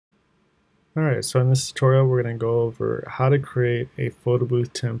Alright, so in this tutorial we're going to go over how to create a photo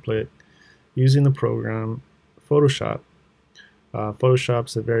booth template using the program Photoshop.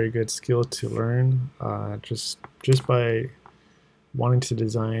 Photoshop's a very good skill to learn just by wanting to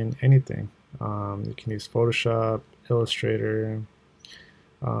design anything. You can use Photoshop, Illustrator,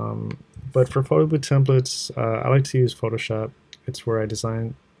 but for photo booth templates, I like to use Photoshop. It's where I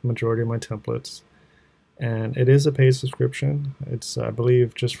design the majority of my templates. And it is a paid subscription. It's, I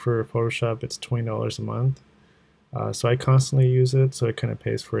believe, just for Photoshop, it's $20 a month. So I constantly use it, so it kind of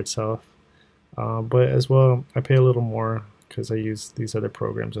pays for itself. But as well, I pay a little more because I use these other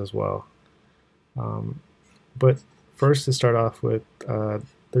programs as well. But first, to start off with,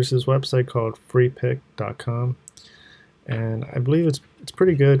 there's this website called freepik.com, and I believe it's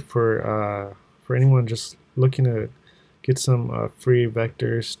pretty good for anyone just looking to get some free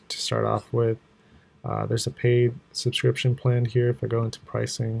vectors to start off with. There's a paid subscription plan here. If I go into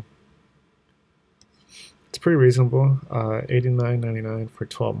pricing, it's pretty reasonable. $89.99 for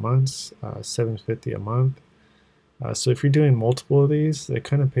 12 months, $7.50 a month. So if you're doing multiple of these, it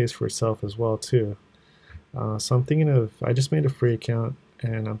kind of pays for itself as well too. So I'm thinking of, I just made a free account,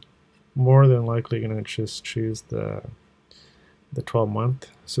 and I'm more than likely going to just choose the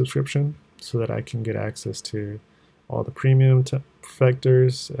 12-month subscription so that I can get access to all the premium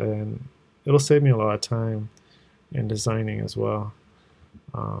vectors, and it'll save me a lot of time in designing as well.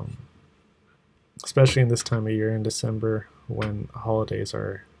 Especially in this time of year in December when holidays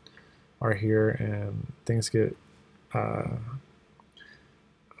are here and things get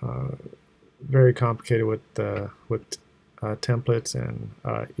very complicated with templates and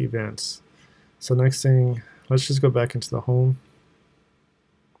events. So next thing, let's just go back into the home.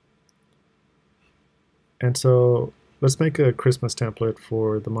 And so let's make a Christmas template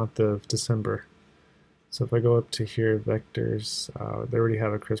for the month of December. So if I go up to here, vectors, they already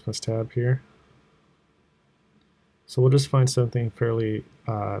have a Christmas tab here. So we'll just find something fairly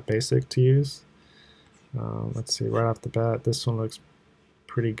basic to use. Let's see, right off the bat, this one looks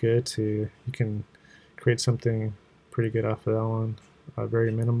pretty good you can create something pretty good off of that one.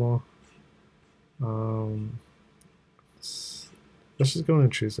 Very minimal. Let's just go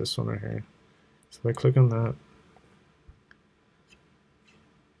and choose this one right here. So if I click on that,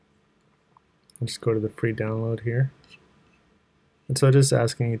 I'll just go to the free download here. And so just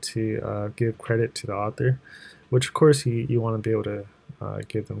asking you to give credit to the author, which of course you want to be able to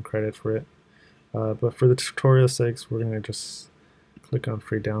give them credit for it. But for the tutorial sakes, we're going to just click on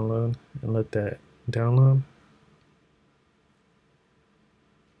free download and let that download.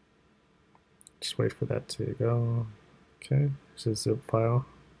 Just wait for that to go. Okay, it's a zip file.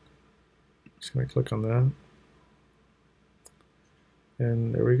 Just going to click on that.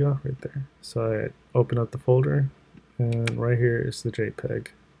 And there we go, right there. So I open up the folder, and right here is the JPEG.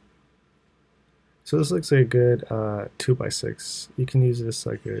 So this looks like a good 2x6. You can use this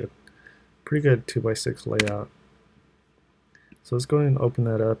like a pretty good 2x6 layout. So let's go ahead and open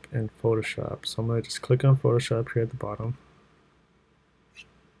that up in Photoshop. So I'm going to just click on Photoshop here at the bottom.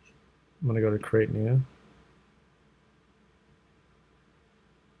 I'm going to go to Create New.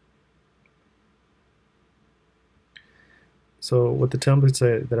 So with the templates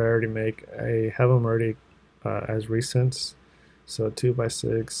that I already make, I have them already as recents. So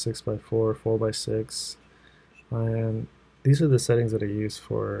 2x6, 6x4, 4x6. And these are the settings that I use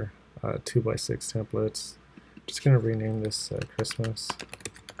for 2x6 templates. Just going to rename this Christmas.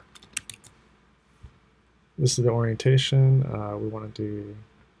 This is the orientation. We want to do,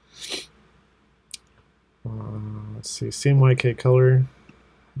 let's see, CMYK color.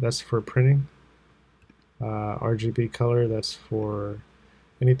 That's for printing. RGB color, that's for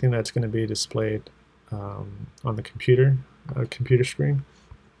anything that's going to be displayed on the computer screen.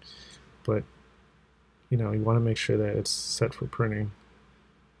 But you want to make sure that it's set for printing.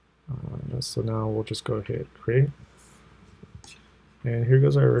 So now we'll just go hit create, and here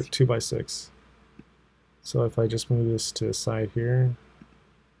goes our 2x6. So if I just move this to the side here,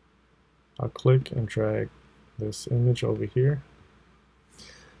 I'll click and drag this image over here.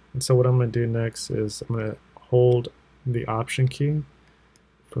 And so what I'm going to do next is I'm going to hold the Option key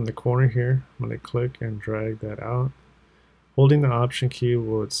from the corner here. I'm going to click and drag that out. Holding the Option key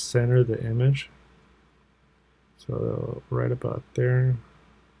will center the image. So right about there.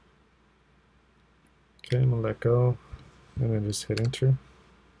 Okay, I'm going to let go and then just hit enter.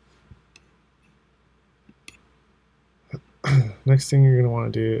 Next thing you're going to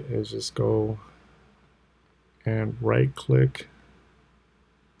want to do is just go and right click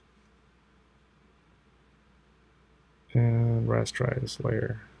and Rasterize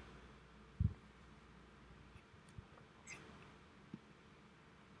Layer.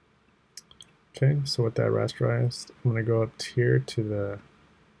 Okay, so with that rasterized, I'm going to go up here to the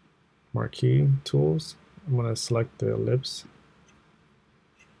marquee tools. I'm going to select the ellipse,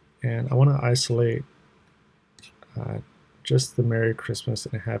 and I want to isolate uh, just the Merry Christmas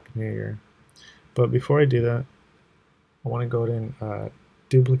and a Happy New Year. But before I do that, I want to go ahead and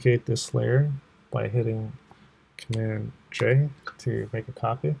duplicate this layer by hitting Command J to make a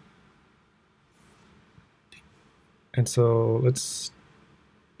copy. And so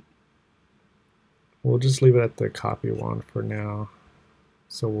we'll just leave it at the copy one for now.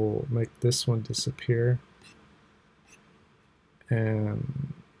 So we'll make this one disappear.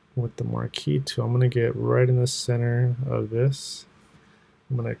 And with the marquee tool, I'm going to get right in the center of this.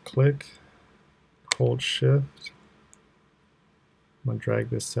 I'm going to click, hold shift. I'm going to drag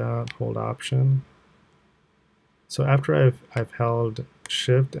this out, hold option. So after I've held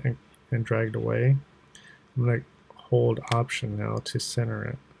shift and dragged away, I'm going to hold option now to center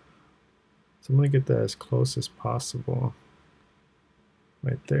it. So I'm going to get that as close as possible.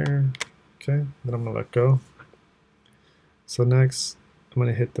 Right there. Okay, then I'm going to let go. So next, I'm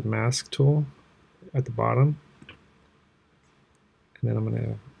going to hit the mask tool at the bottom. And then I'm going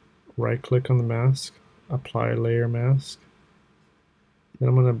to right click on the mask, apply layer mask. Then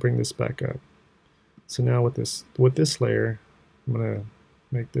I'm going to bring this back up. So now with this layer, I'm going to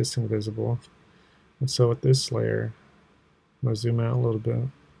make this invisible. And so with this layer, I'm going to zoom out a little bit.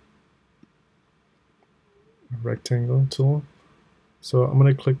 Rectangle tool. So I'm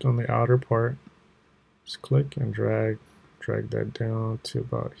going to click on the outer part. Just click and drag that down to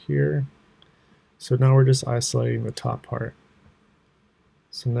about here. So now we're just isolating the top part.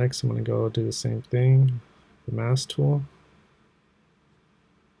 So next I'm going to go do the same thing, the mask tool,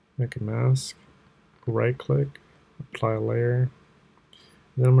 make a mask, right click, apply a layer,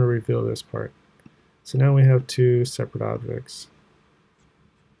 and then I'm going to reveal this part. So now we have two separate objects.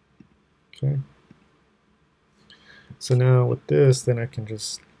 Okay. So now with this, then I can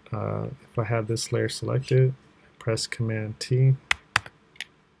just, if I have this layer selected, press Command T,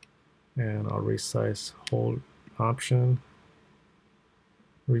 and I'll resize, hold option,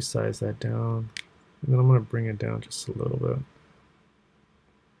 resize that down, and then I'm going to bring it down just a little bit.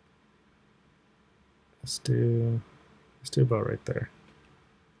 Let's do about right there.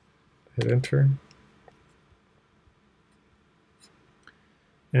 Hit enter.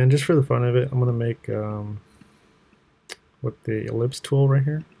 And just for the fun of it, I'm going to make with the ellipse tool right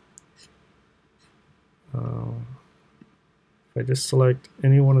here. If I just select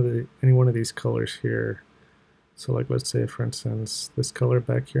any one of these colors here, so like let's say for instance this color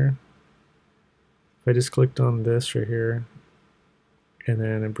back here. If I just clicked on this right here, and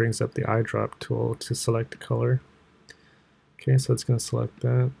then it brings up the eyedrop tool to select the color. Okay, so it's going to select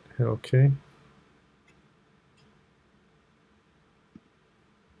that. Hit OK.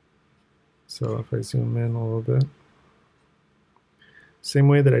 So if I zoom in a little bit, same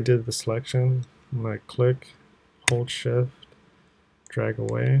way that I did the selection, I'm going to click, hold shift, drag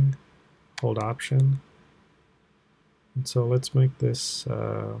away, hold option. And so let's make this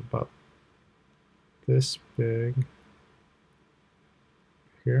about this big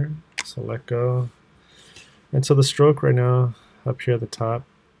here. So let go. And so the stroke right now up here at the top,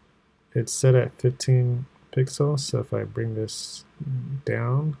 it's set at 15 pixels. So if I bring this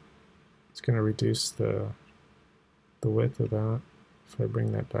down, it's going to reduce the width of that. If I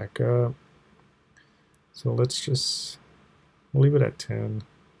bring that back up, so we'll leave it at 10,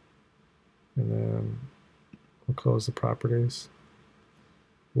 and then we'll close the properties.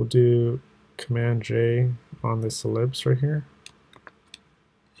 We'll do Command J on this ellipse right here.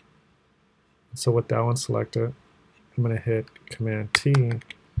 So with that one selected, I'm going to hit Command T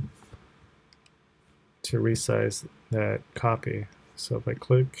to resize that copy. So if I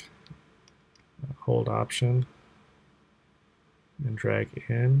click, hold option, and drag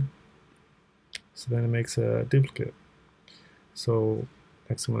in, so then it makes a duplicate. So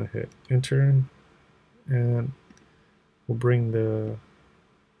next I'm going to hit enter, and we'll bring that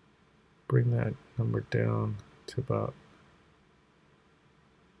number down to about,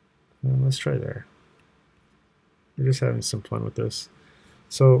 let's try there. We're just having some fun with this.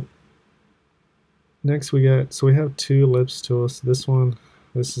 So next we have two ellipse tools. This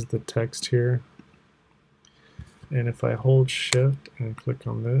is the text here. And if I hold shift and click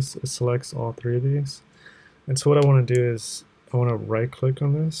on this, it selects all three of these. And so what I want to do is I want to right click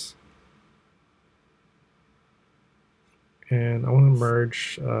on this, and I want to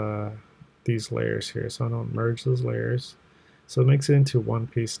merge these layers here. So I don't merge those layers. So it makes it into one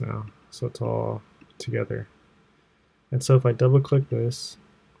piece now. So it's all together. And so if I double click this,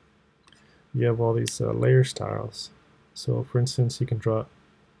 you have all these layer styles. So for instance, you can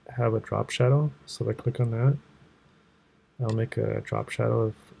have a drop shadow. So if I click on that, I'll make a drop shadow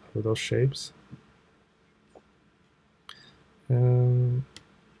of those shapes. And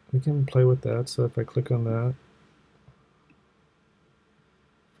we can play with that. So if I click on that,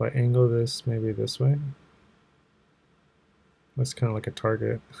 if I angle this maybe this way, that's kind of like a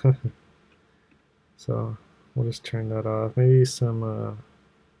target. So we'll just turn that off. Maybe some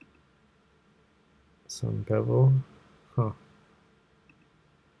bevel. Huh.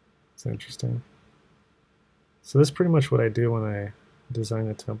 It's interesting. So that's pretty much what I do when I design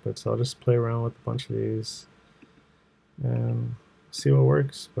a template. So I'll just play around with a bunch of these and see what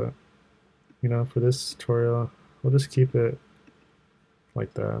works. But you know, for this tutorial, we'll just keep it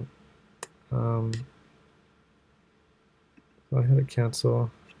like that. So I hit cancel,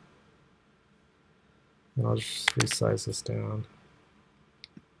 and I'll just resize this down,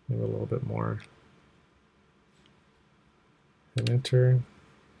 maybe a little bit more, and enter.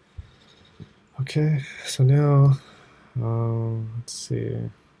 Okay, so now let's see.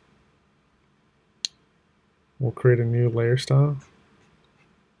 We'll create a new layer style.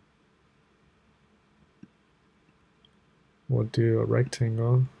 We'll do a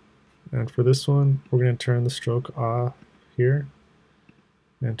rectangle, and for this one, we're going to turn the stroke off here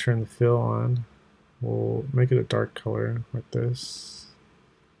and turn the fill on. We'll make it a dark color like this,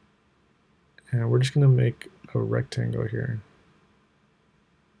 and we're just going to make a rectangle here.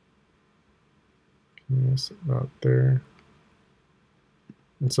 Yes, about there.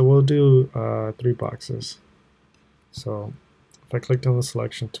 And so we'll do 3 boxes. So if I clicked on the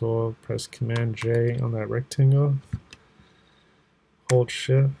selection tool, press Command J on that rectangle, hold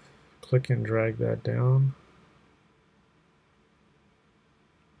Shift, click and drag that down.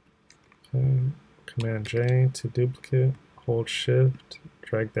 Okay. Command J to duplicate, hold Shift,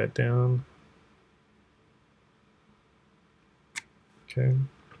 drag that down. Okay.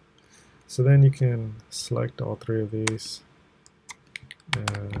 So then you can select all 3 of these,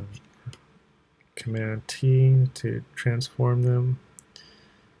 and Command T to transform them.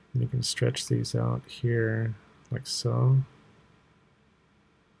 And you can stretch these out here like so.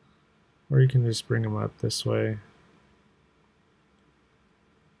 Or you can just bring them up this way.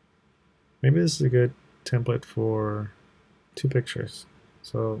 Maybe this is a good template for 2 pictures.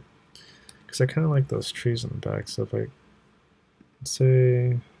 So, because I kind of like those trees in the back. So if I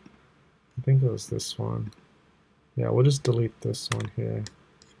say, I think it was this one. Yeah, we'll just delete this one here.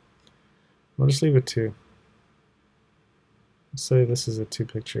 We'll just leave it 2. Let's say this is a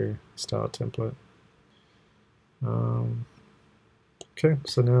 2-picture style template. Okay,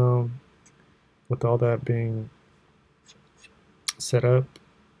 so now with all that being set up,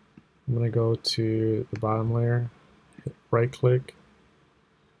 I'm going to go to the bottom layer, hit right click,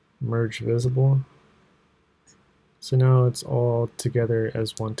 merge visible. So now it's all together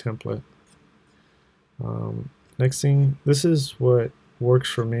as one template. Next thing, this is what works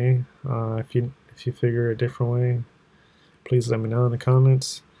for me. If you figure a different way, please let me know in the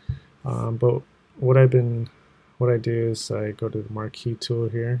comments. But what I do is I go to the marquee tool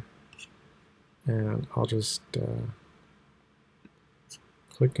here, and I'll just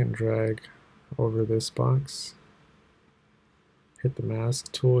click and drag over this box. Hit the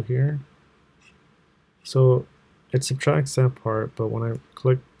mask tool here. So it subtracts that part, but when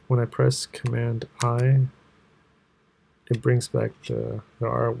I press Command I, it brings back the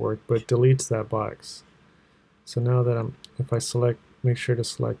artwork, but deletes that box. So now that if I make sure to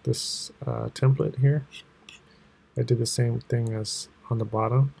select this template here, I do the same thing as on the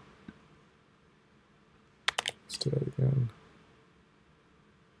bottom. Let's do that again.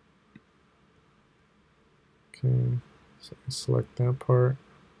 Okay, so I select that part.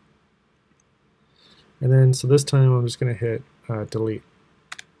 And then, so this time I'm just going to hit delete.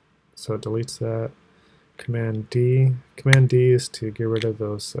 So it deletes that. Command D. Command D is to get rid of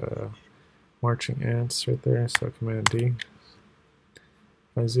those marching ants right there. So Command D.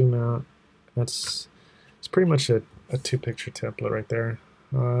 If I zoom out, it's pretty much a 2-picture template right there.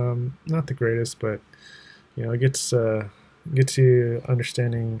 Not the greatest, but you know, it gets you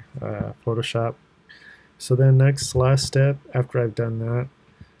understanding Photoshop. So then last step after I've done that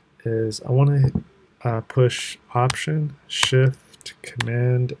is I want to push Option Shift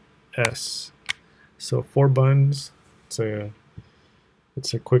Command S. So 4 buttons.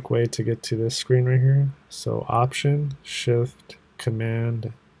 It's a quick way to get to this screen right here. So Option Shift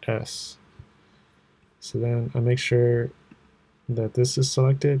Command S. So then I make sure that this is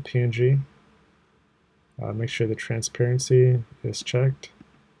selected, PNG. Make sure the transparency is checked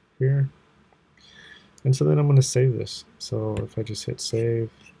here. And so then I'm going to save this. So if I just hit save,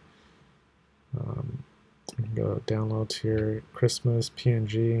 I can go downloads here, Christmas,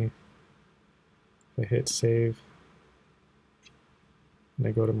 PNG. I hit save, and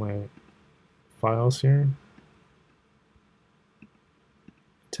I go to my files here.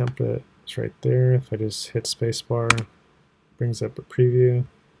 Template is right there. If I just hit spacebar, brings up a preview,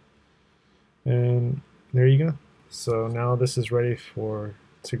 and there you go. So now this is ready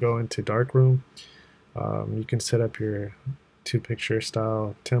to go into Darkroom. You can set up your 2-picture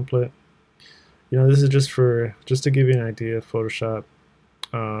style template. This is just to give you an idea of Photoshop.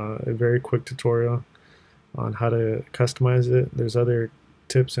 A very quick tutorial on how to customize it. There's other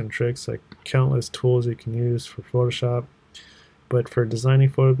tips and tricks, like countless tools you can use for Photoshop, but for designing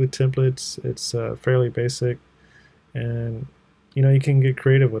photo booth templates, it's fairly basic, and you can get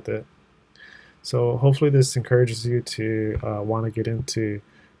creative with it. So hopefully this encourages you to want to get into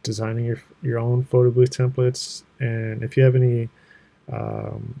designing your own photo booth templates. And if you have any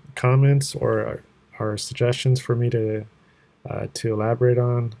comments or suggestions for me to elaborate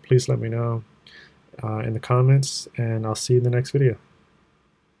on, please let me know in the comments, and I'll see you in the next video.